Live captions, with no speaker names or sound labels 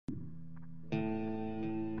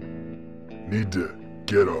Need to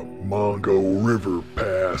get a Mongo River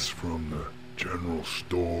pass from the general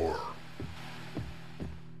store.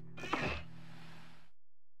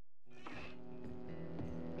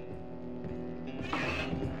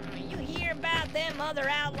 You hear about them other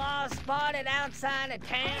outlaws spotted outside of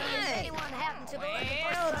town? Anyone happen to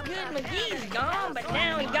Well, it's good McGee's gone, but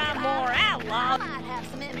now we got more outlaws. Might have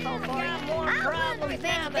some info for Got you. more I wonder problems if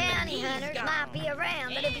now any that bounty McGee's hunters gone. might be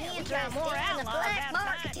around that'd be Yeah, we got interested more in the outlaws black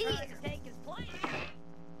outside trying marketeer. to take his place.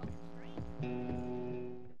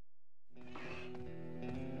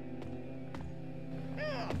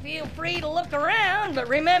 Feel free to look around, but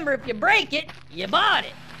remember, if you break it, you bought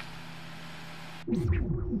it.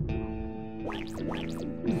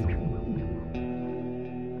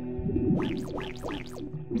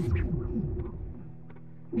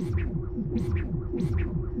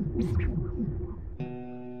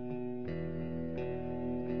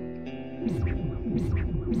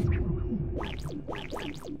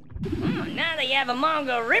 Now that you have a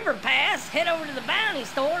Mongo River pass, head over to the bounty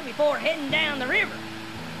store before heading down the river.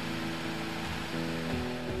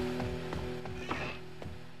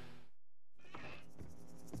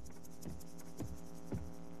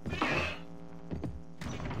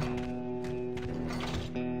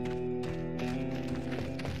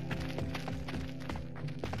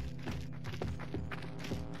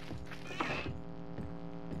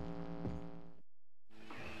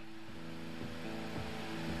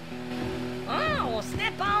 Oh, well,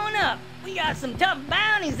 step on up. We got some tough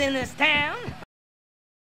bounties in this town.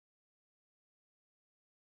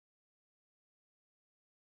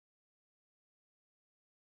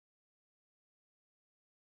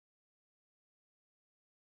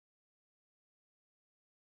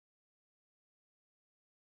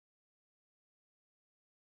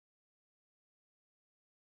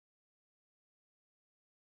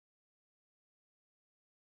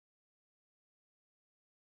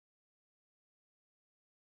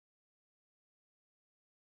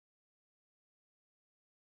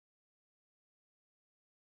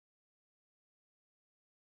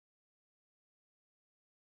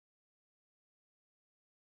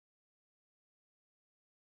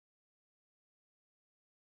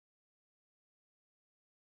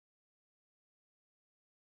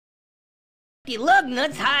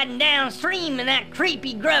 Lugnutz hiding downstream in that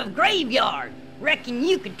creepy grove graveyard. Reckon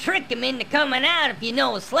you could trick him into coming out if you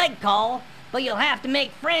know a sled call, but you'll have to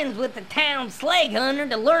make friends with the town sled hunter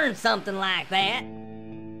to learn something like that.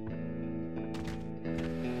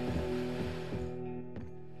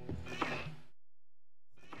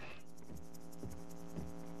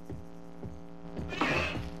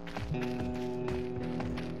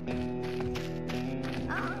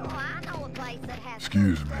 Oh, I know a place that has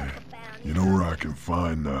Excuse good me. stuff for bounties. You know where I can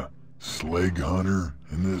find the sled hunter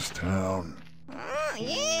in this town? Oh,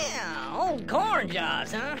 yeah, old corn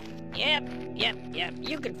jaws, huh? Yep.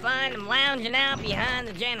 You could find him lounging out behind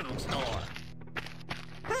the general store.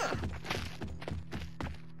 Huh.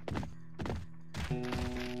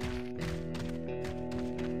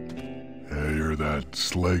 Hey, you're that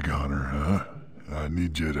sled hunter, huh? I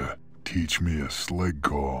need you to teach me a sled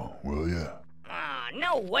call, will ya? Aw,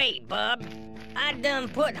 no way, bub. I done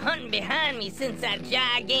put hunting behind me since that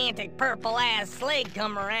gigantic purple-ass sled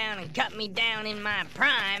come around and cut me down in my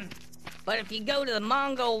prime. But if you go to the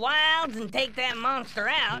Mongo Wilds and take that monster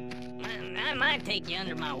out, I might take you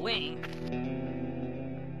under my wing.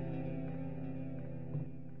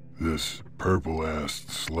 This purple-ass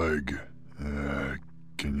sled,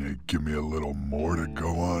 can you give me a little more to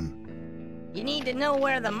go on? You need to know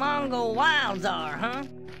where the Mongo Wilds are, huh?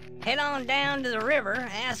 Head on down to the river,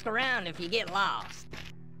 ask around if you get lost.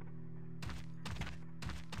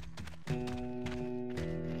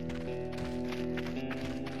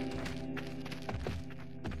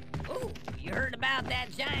 Ooh, you heard about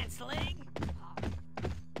that giant sled?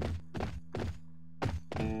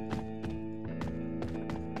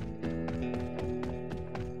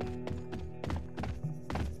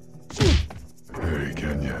 Hey,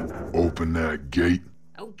 can you open that gate?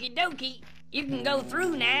 Okie dokie, you can go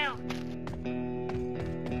through now.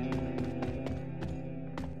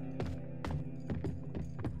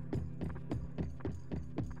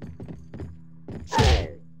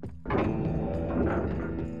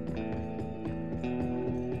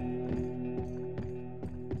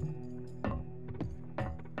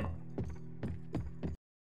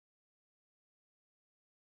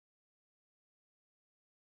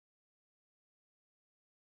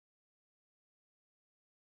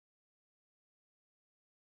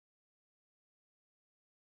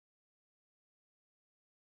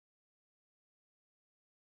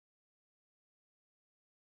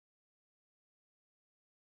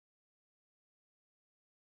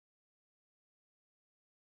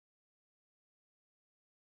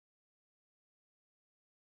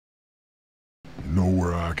 know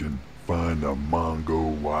where I can find the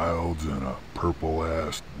Mongo Wilds and a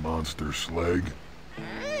purple-ass monster slag?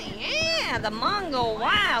 Yeah, the Mongol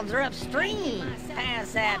Wilds are upstream,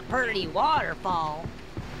 past that purty waterfall.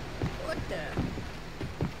 What the?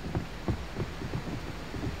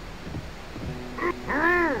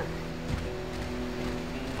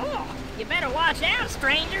 Oh, you better watch out,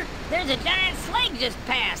 stranger. There's a giant slag just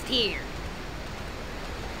past here.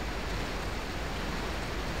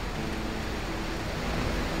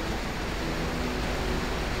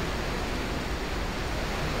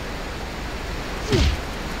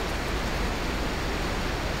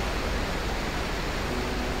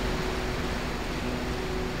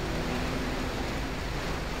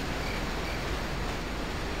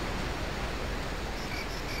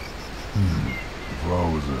 If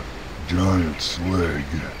I was a giant slag,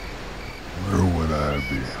 where would I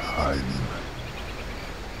be hiding?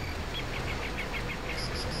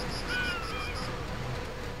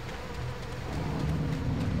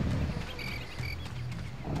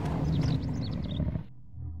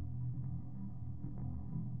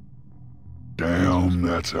 Damn,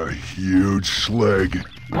 that's a huge slag.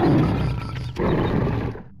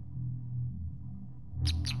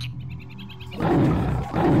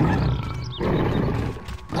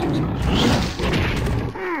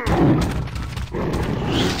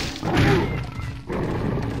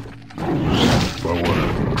 If I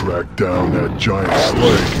want to track down that giant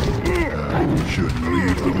slag, I shouldn't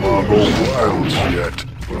leave the Mongol Wilds yet.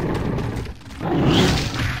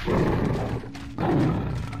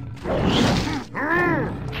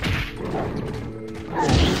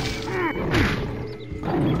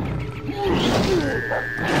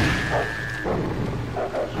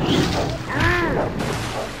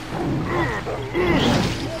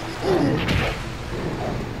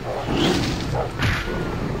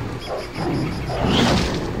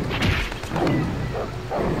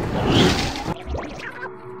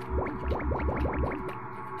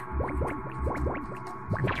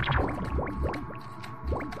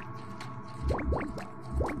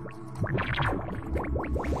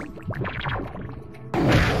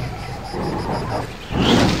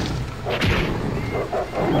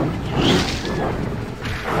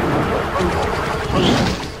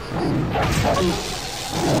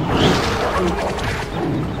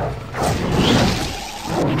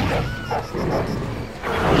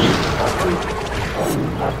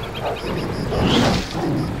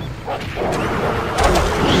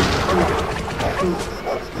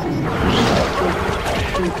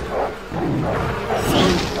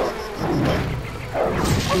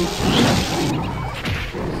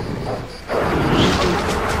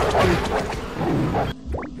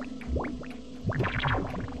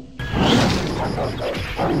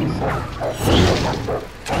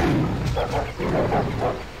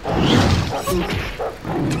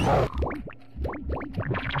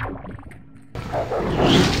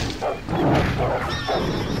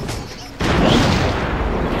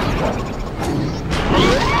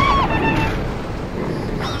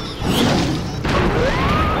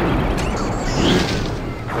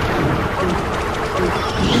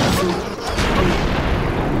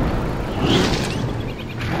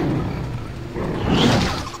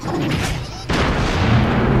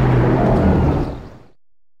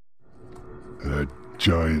 That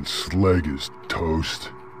giant slag is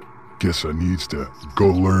toast. Guess I needs to go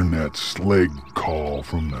learn that slag call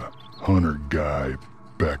from the hunter guy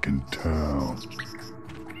back in town.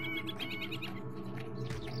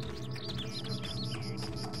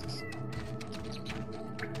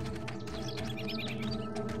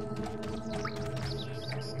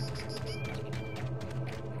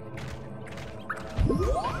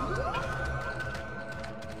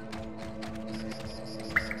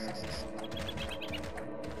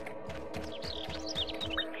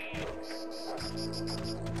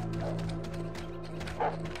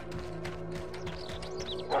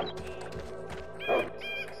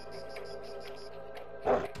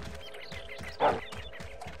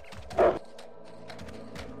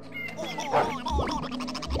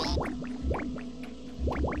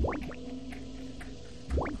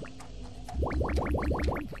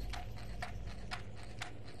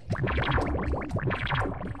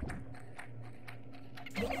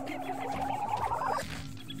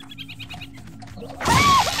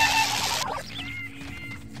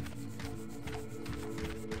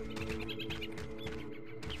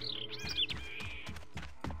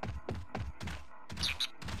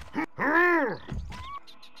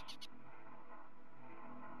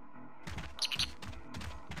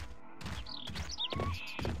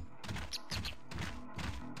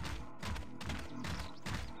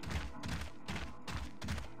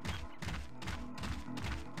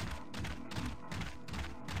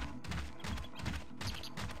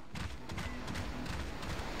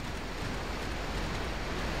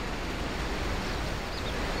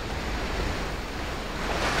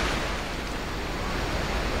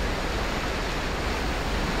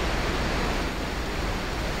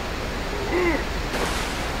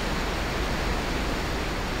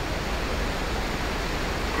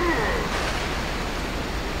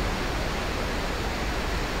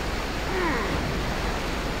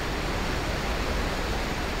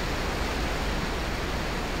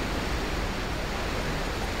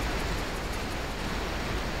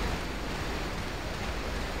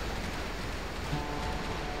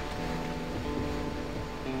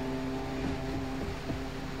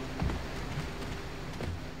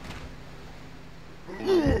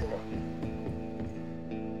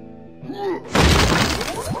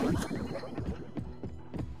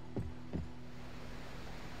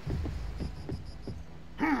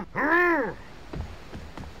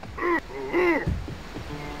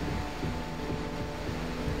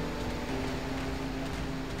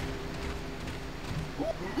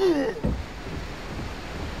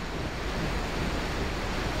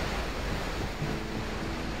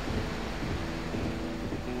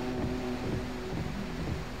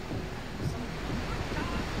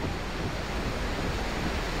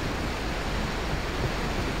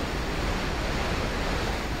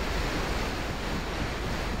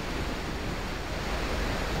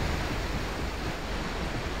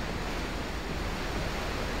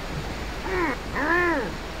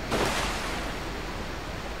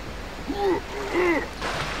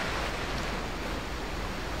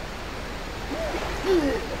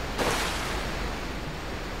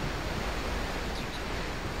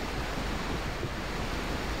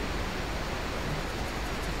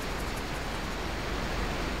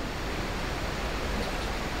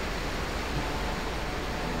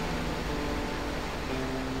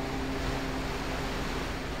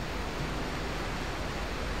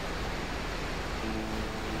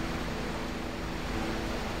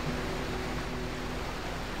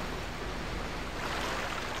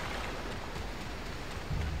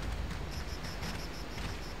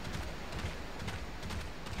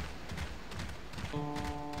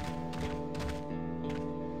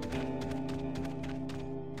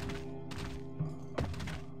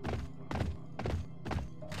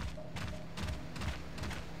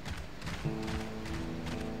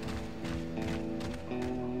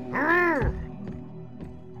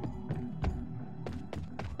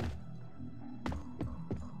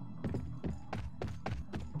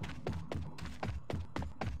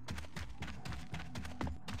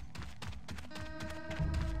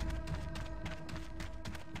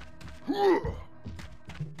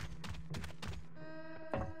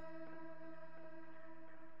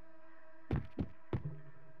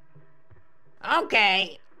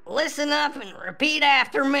 Okay, listen up and repeat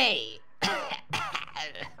after me.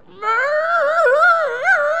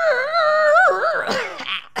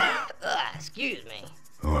 Excuse me.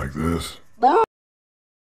 Like this?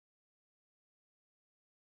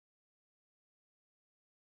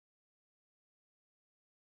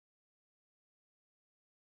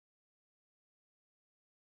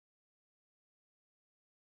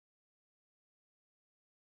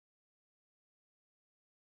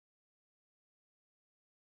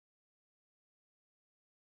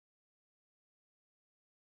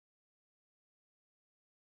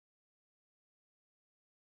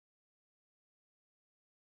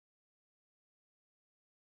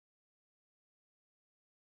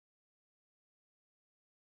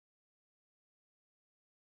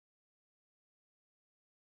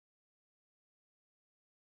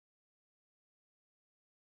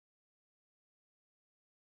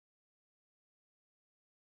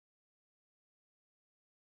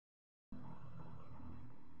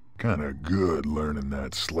 Kinda good learning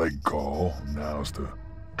that sled call. Now's to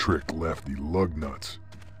trick Lefty Lugnutz.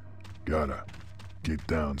 Gotta get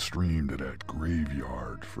downstream to that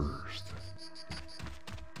graveyard first.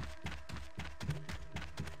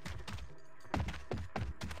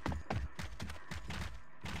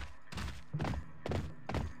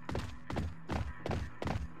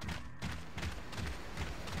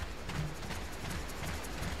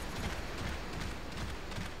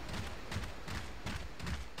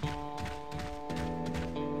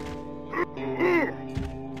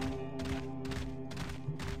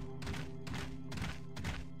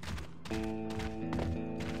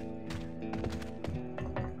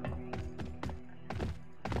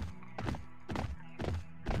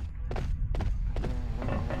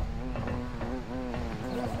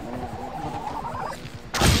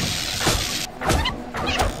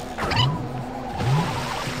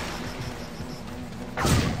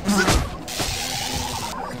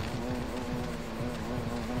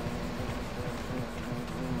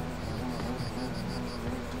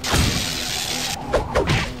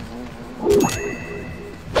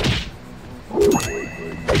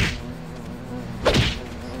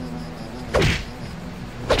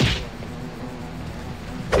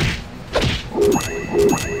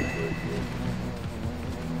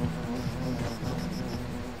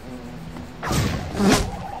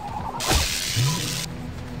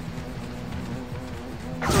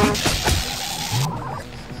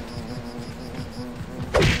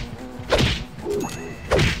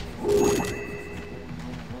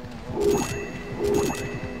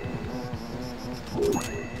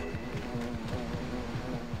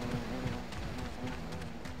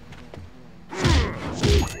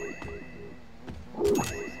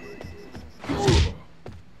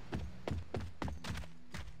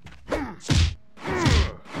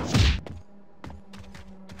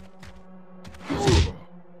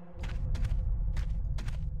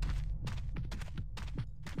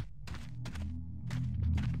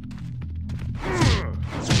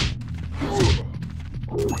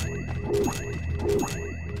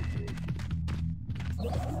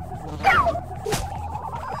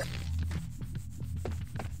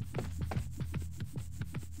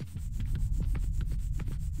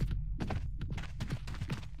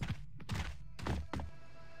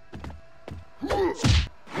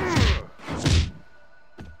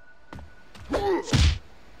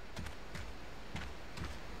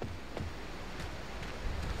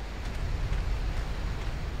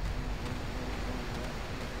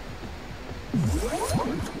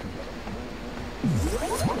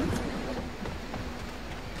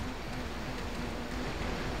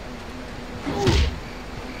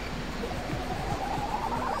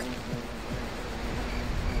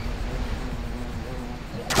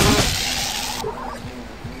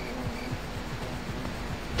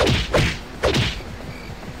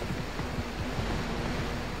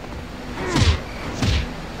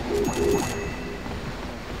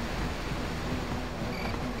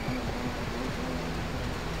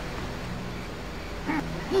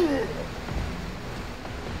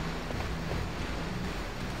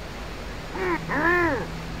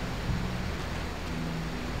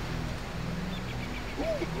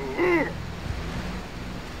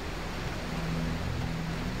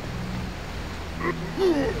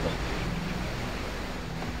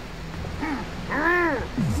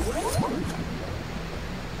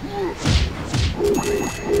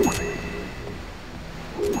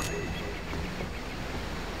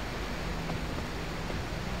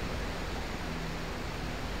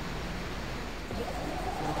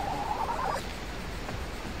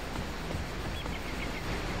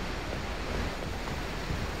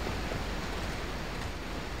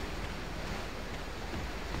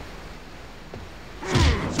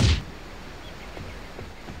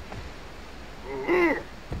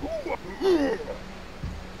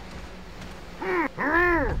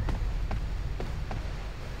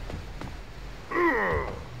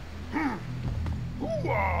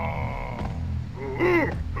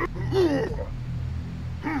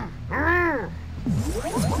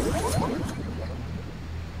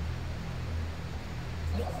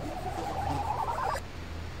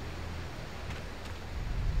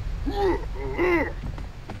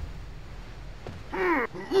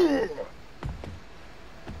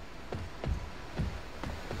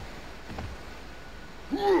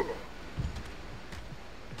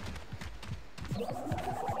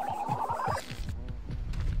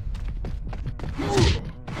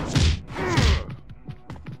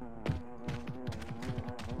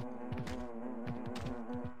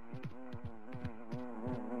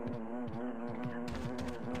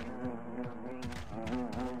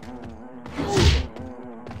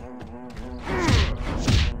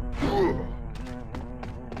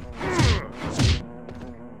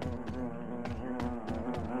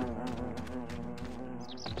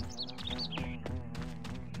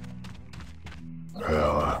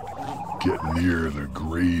 Get near the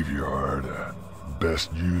graveyard.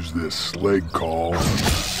 Best use this slag call.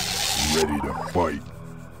 Ready to fight.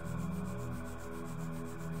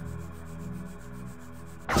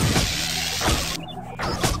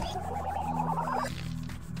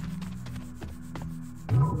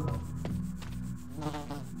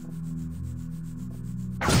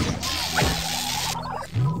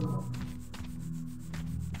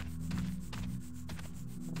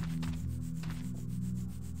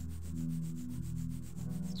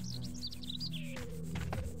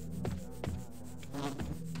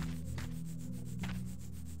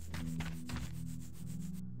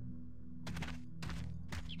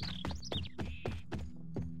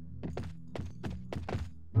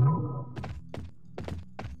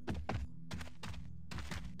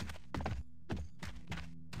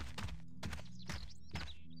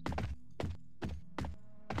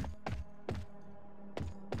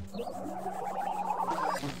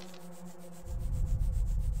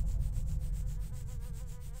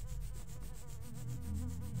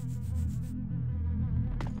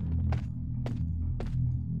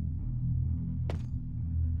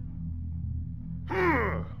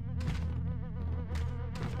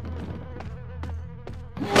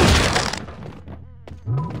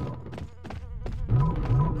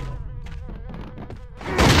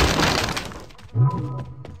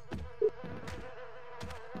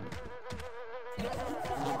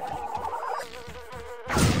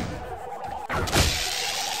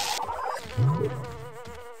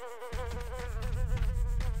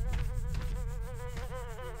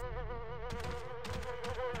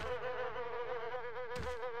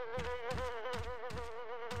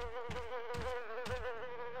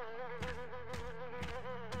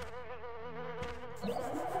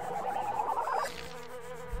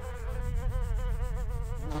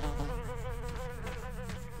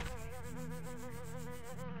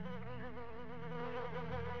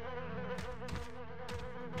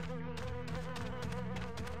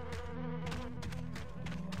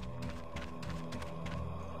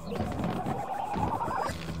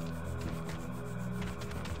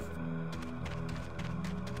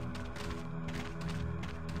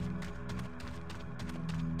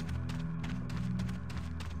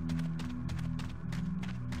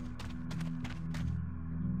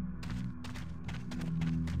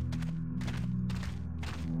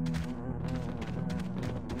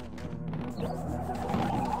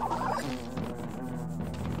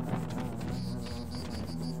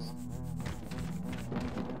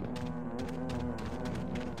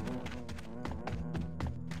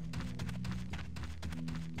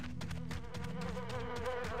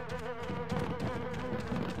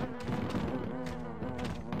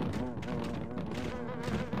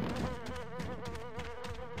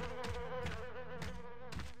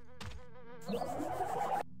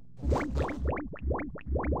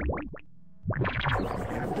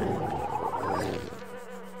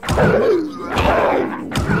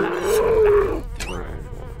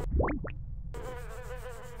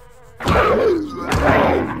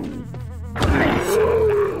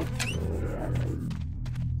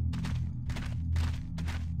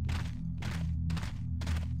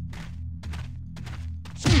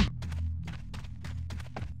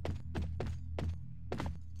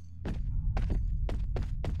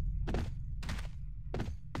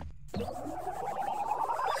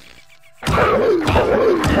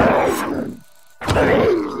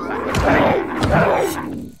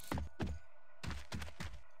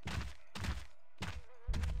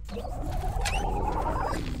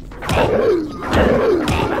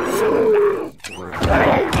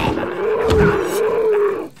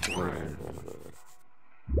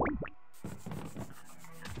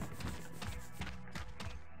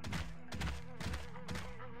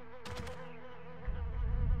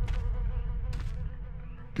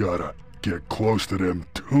 Gotta get close to them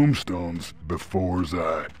tombstones before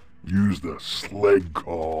I use the slag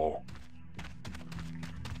call.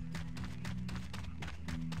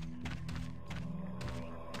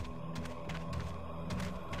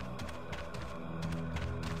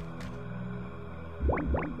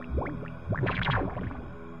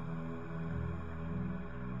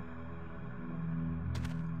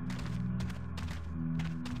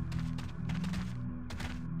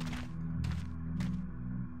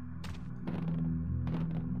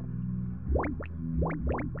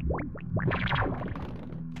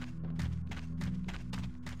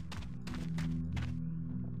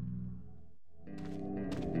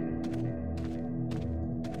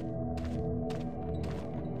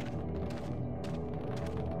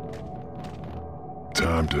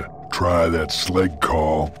 Time to try that slag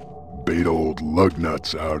call. Bait old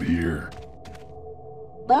Lugnutz out here.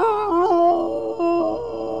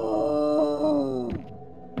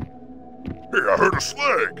 Hey, I heard a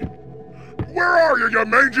slag. Where are you, you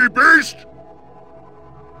mangy beast?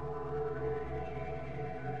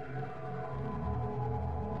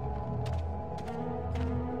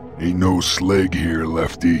 Ain't no slag here,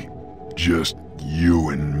 Lefty. Just you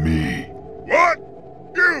and me. What?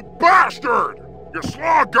 You bastard! You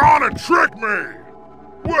slogged on and tricked me!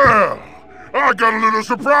 Well, I got a little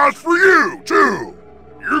surprise for you, too!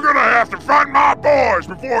 You're gonna have to fight my boys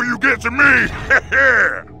before you get to me!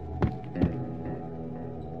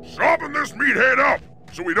 Sharpen this meathead up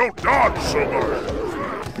so we don't dodge so much!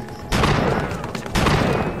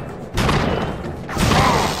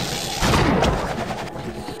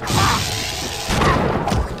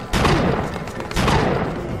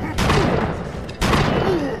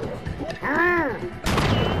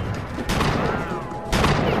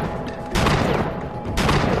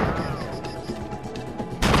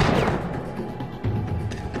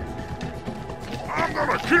 I'm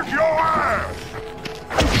gonna kick your ass!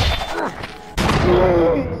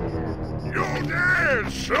 You're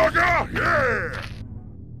dead, sucker! Yeah!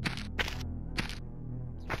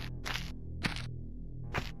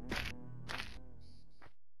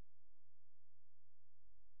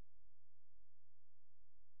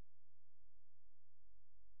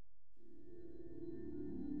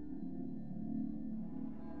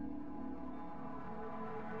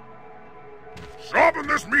 Sharpen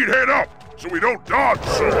this meathead up so we don't dodge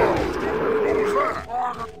so much. What was that?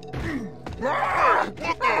 What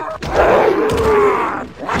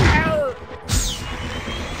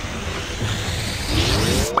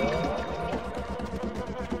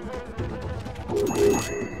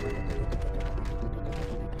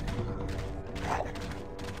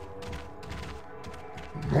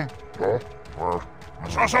I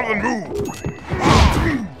saw something move.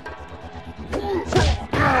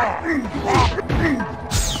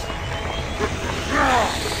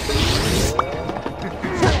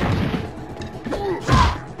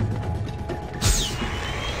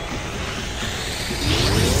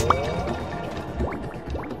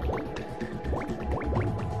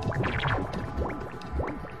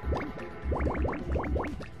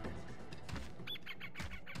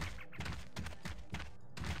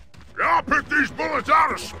 I'll pick these bullets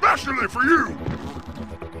out especially for you!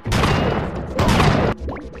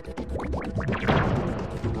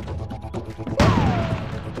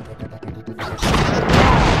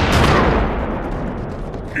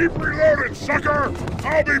 Keep reloading, sucker!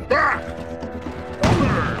 I'll be back! Hey,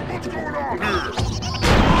 what's going on here?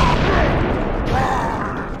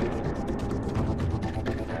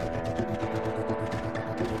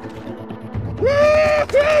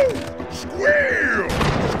 Woo-hoo! Squeal!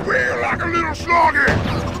 Squeal like a little sloggy!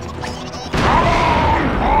 Come on,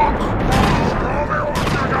 punk! Show me what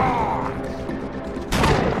you got!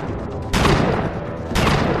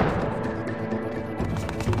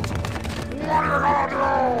 What are you gonna do?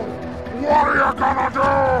 What are you gonna do?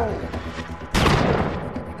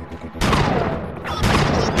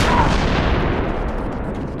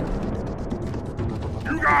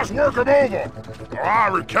 You guys work them over, or I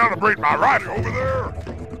recalibrate my rifle over there.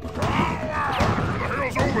 Who the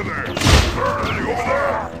hell's over there? Hey, over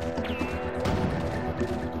there!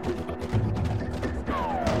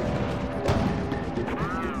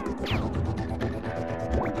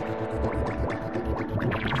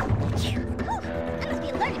 I must be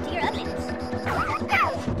allergic to your ugliness.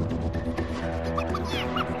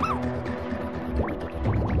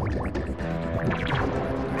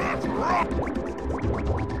 That's rough!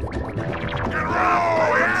 Get around!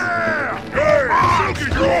 Oh, yeah! Hey, Silky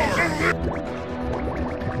Girl!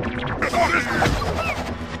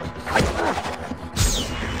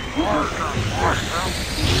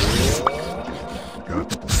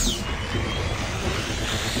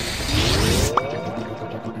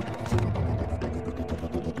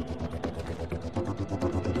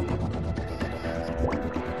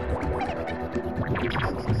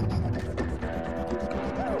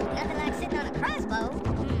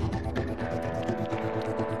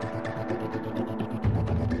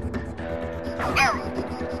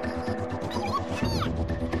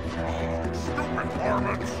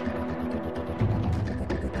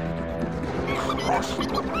 boss!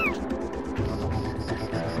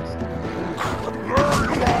 There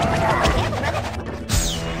you are!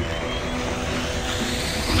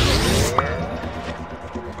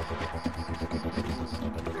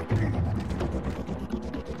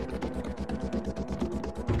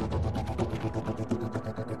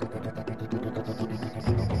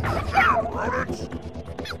 Rodents!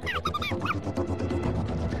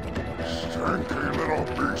 Stinky little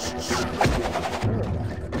beasts!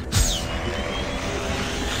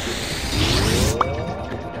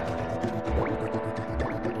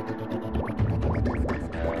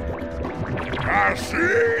 I see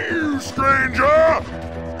you, stranger!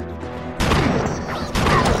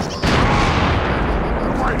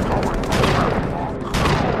 Where you going?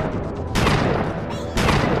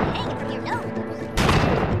 Hanging from your nose.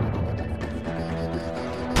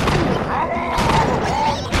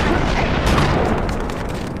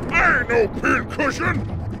 I ain't no pincushion!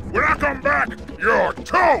 When I come back, you're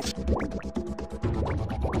toast!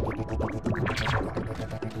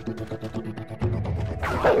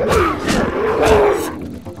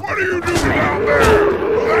 What are you doing down there?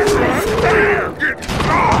 That's right there! Get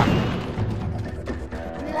shot!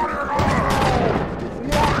 What are you gonna do?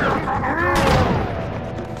 What are you gonna do?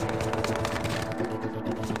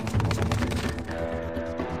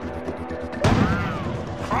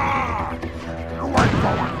 Ah! You ain't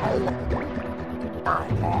going nowhere,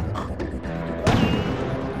 punk!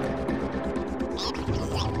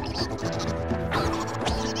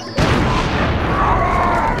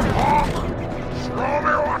 Show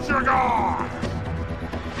me what you got!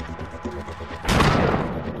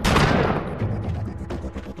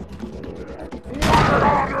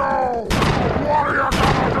 What are you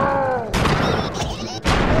gonna do?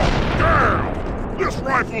 Damn! This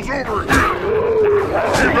rifle's over here!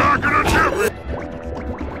 Be back in a jiffy!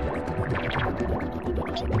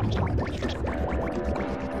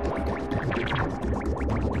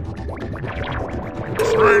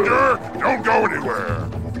 Stranger, don't go anywhere!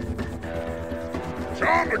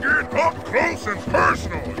 Time to get up close and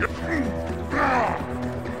personal!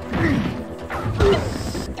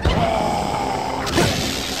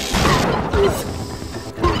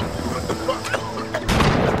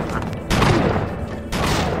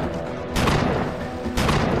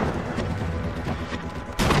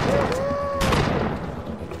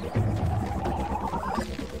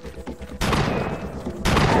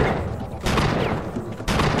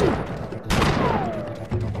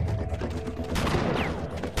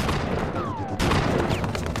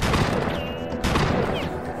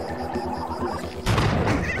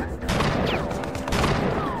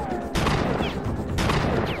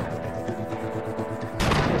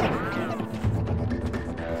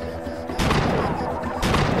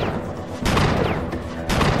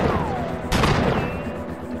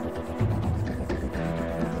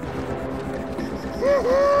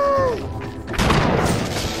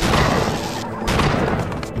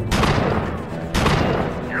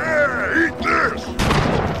 Yeah, eat this!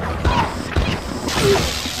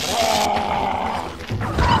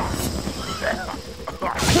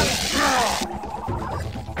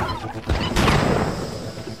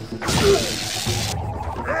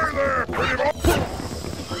 Hey there, pretty boy!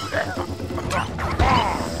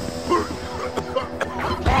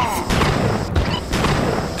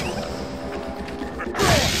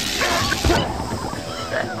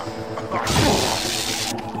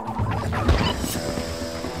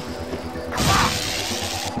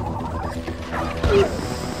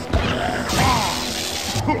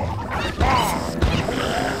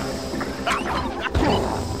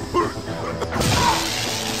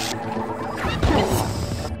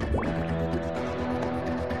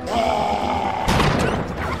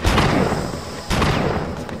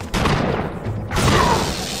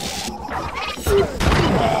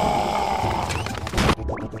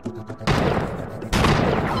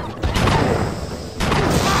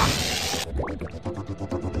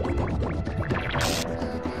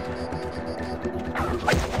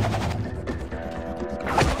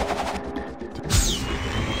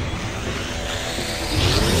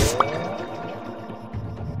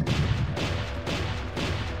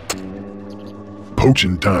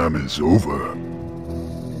 Poaching time is over.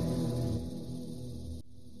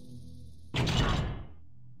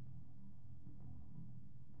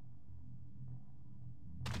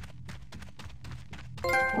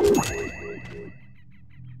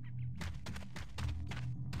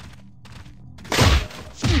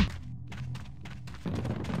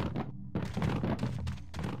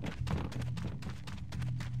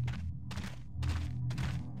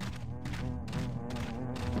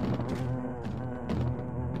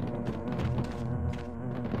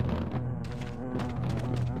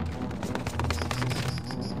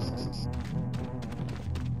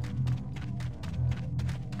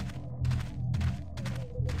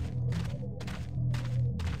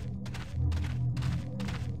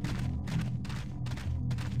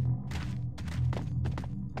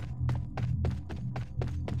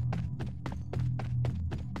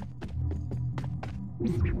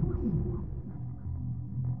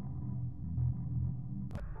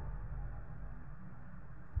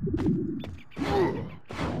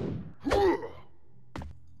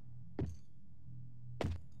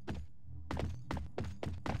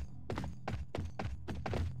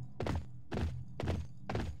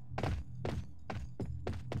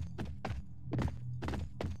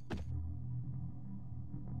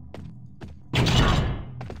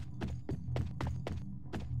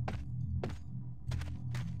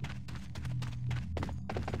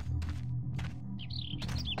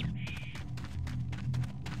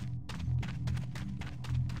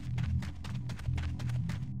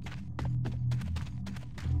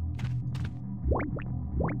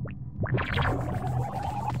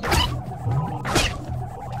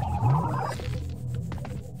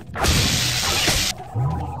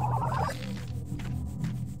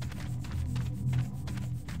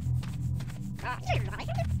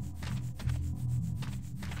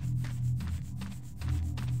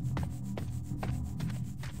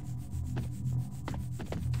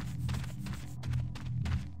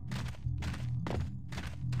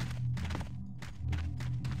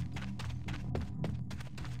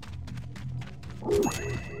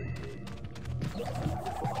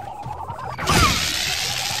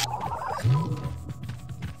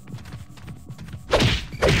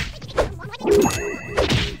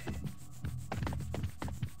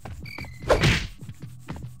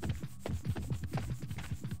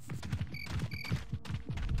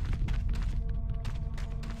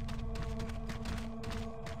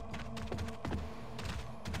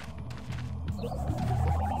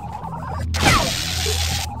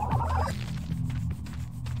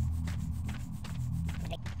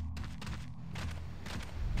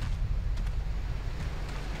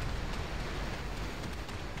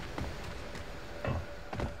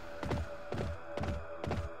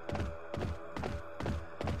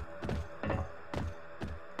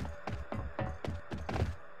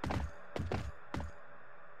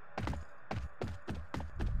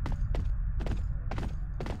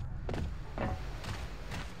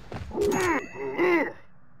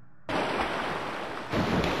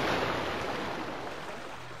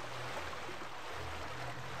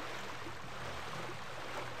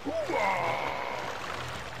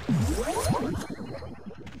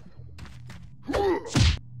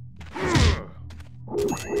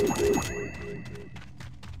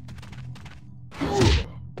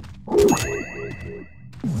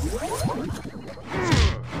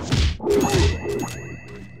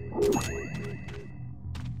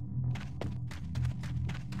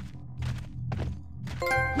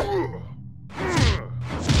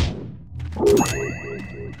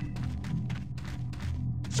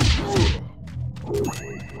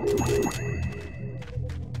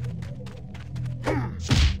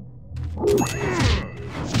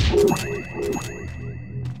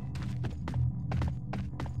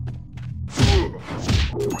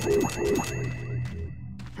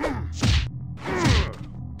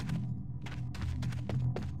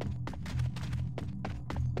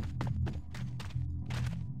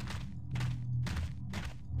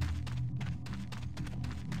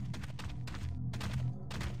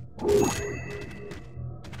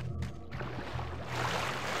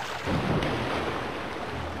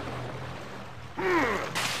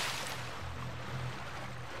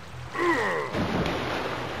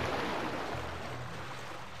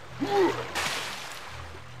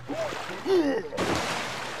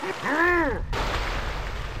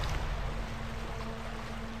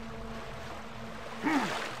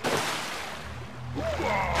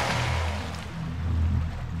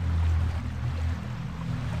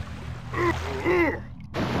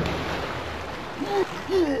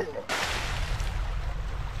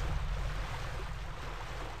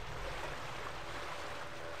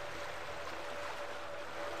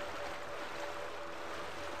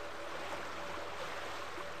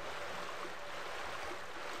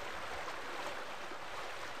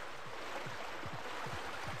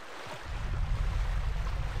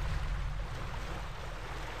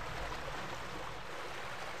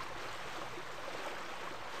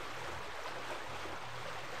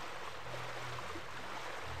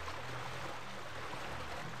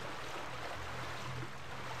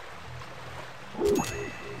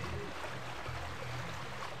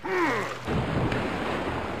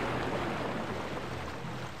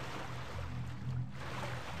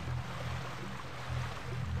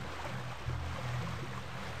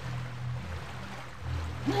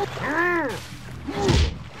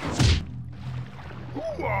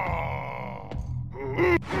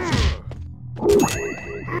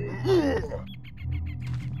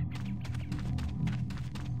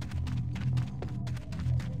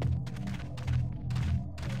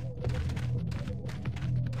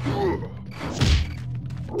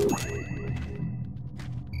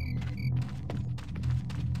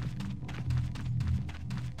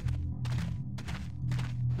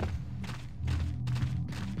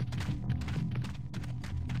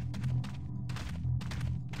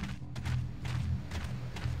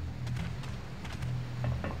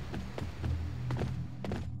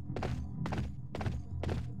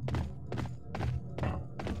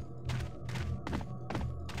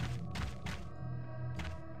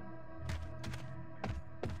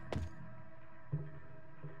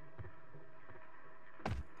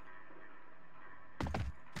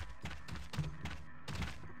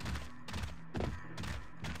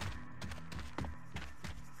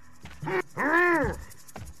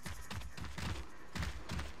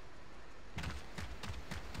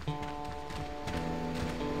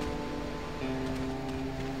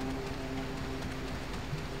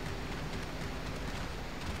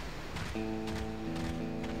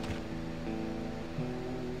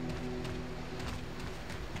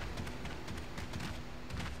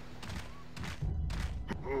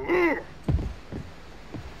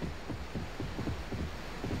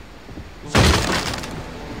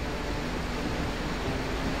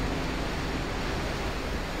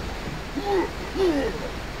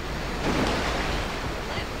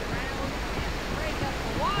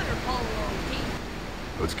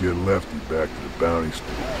 Let's get Lefty back to the bounty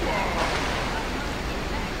store.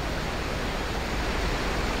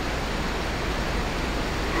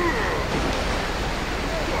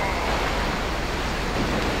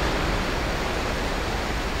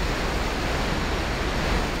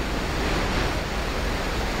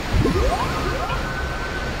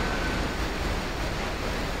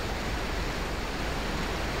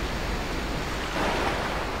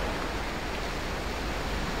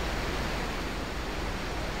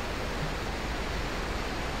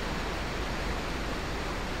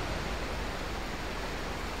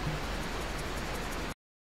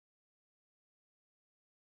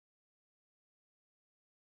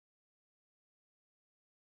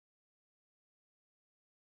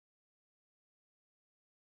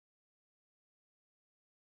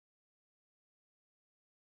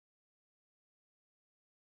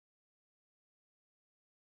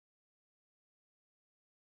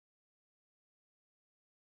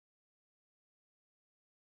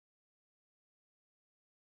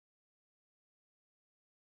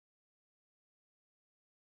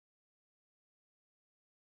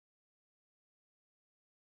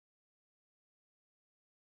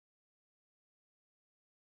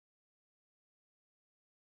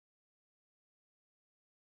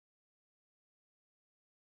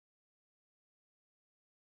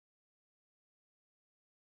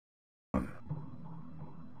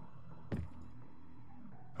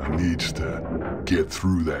 I needs to get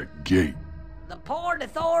through that gate. The Port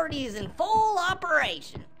Authority is in full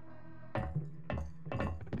operation.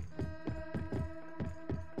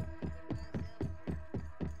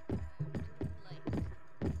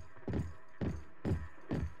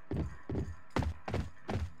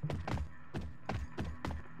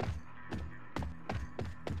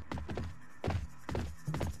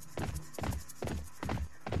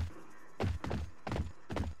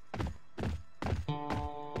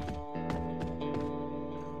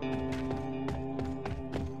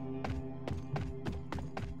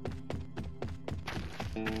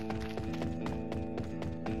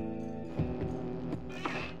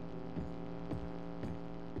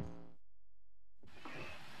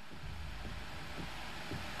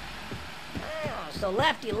 So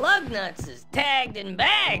Lefty Lugnutz is tagged and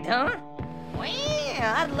bagged, huh? Well,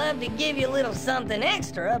 I'd love to give you a little something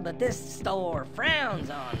extra, but this store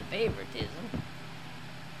frowns on favoritism.